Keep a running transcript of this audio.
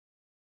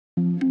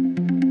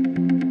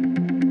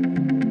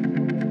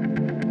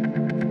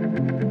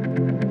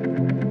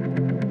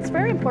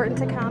important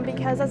to come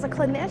because as a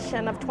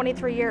clinician of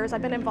 23 years,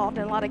 I've been involved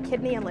in a lot of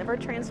kidney and liver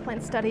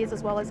transplant studies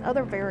as well as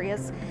other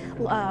various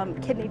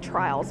kidney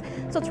trials.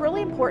 So it's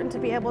really important to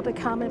be able to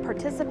come and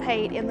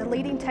participate in the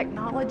leading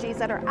technologies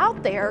that are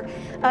out there,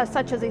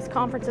 such as these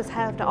conferences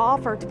have to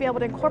offer, to be able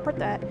to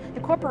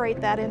incorporate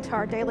that into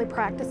our daily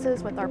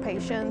practices with our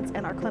patients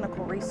and our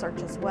clinical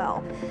research as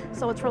well.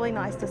 So it's really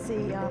nice to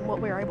see what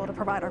we are able to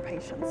provide our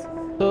patients.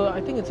 So I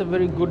think it's a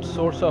very good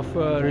source of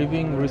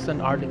reviewing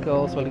recent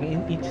articles. So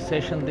in each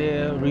session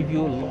they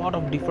review a lot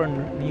of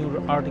different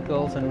new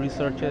articles and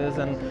researches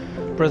and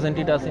present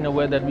it us in a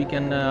way that we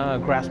can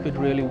grasp it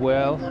really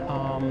well.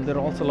 There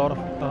are also a lot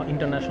of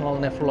international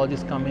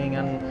nephrologists coming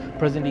and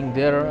presenting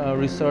their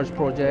research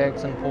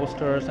projects and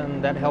posters,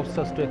 and that helps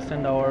us to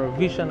extend our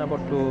vision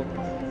about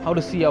how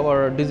to see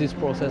our disease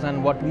process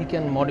and what we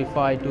can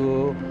modify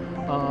to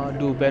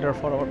do better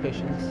for our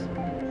patients.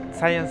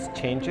 Science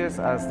changes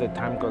as the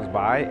time goes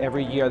by.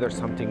 Every year there's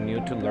something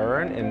new to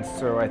learn, and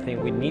so I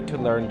think we need to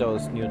learn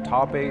those new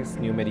topics,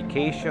 new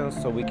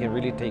medications, so we can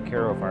really take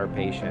care of our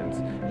patients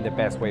in the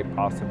best way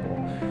possible.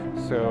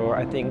 So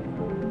I think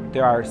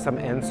there are some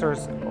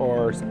answers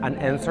or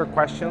unanswered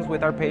questions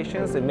with our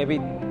patients, and maybe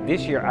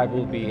this year I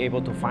will be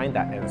able to find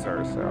that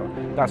answer, so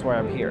that's why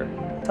I'm here.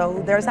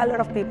 So there's a lot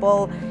of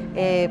people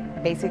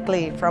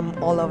basically from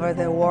all over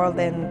the world,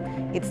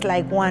 and it's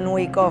like 1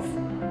 week of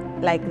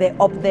like the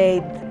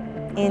update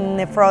in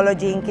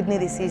nephrology, in kidney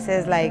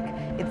diseases. Like,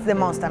 it's the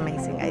most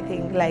amazing. I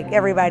think like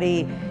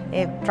everybody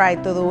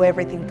tried to do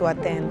everything to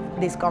attend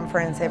this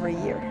conference every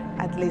year,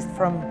 at least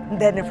from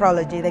the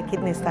nephrology, the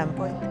kidney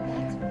standpoint.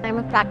 I'm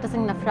a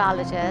practicing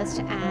nephrologist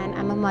and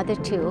I'm a mother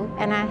too,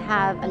 and I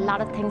have a lot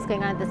of things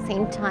going on at the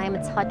same time.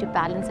 It's hard to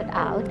balance it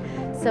out.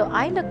 So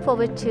I look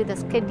forward to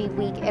this Kidney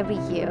Week every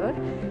year,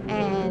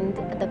 and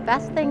the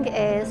best thing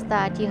is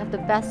that you have the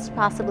best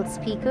possible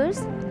speakers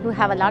who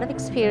have a lot of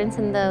experience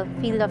in the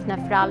field of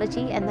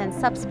nephrology and then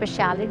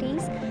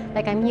subspecialties.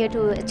 Like, I'm here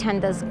to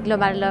attend this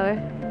glomerular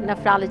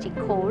nephrology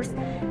course,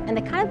 and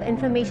the kind of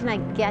information I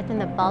get in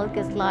the bulk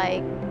is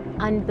like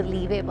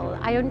unbelievable.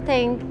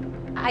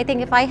 I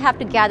think if I have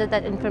to gather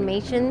that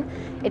information,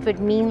 it would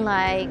mean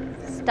like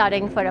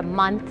studying for a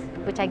month,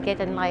 which I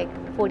get in like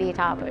 48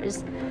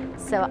 hours.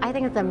 So I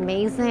think it's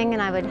amazing,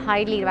 and I would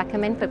highly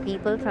recommend for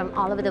people from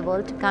all over the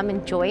world to come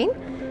and join,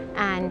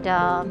 and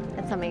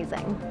it's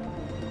amazing.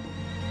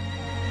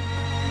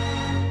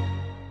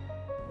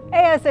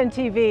 ASN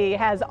TV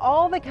has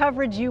all the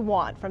coverage you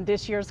want from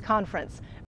this year's conference.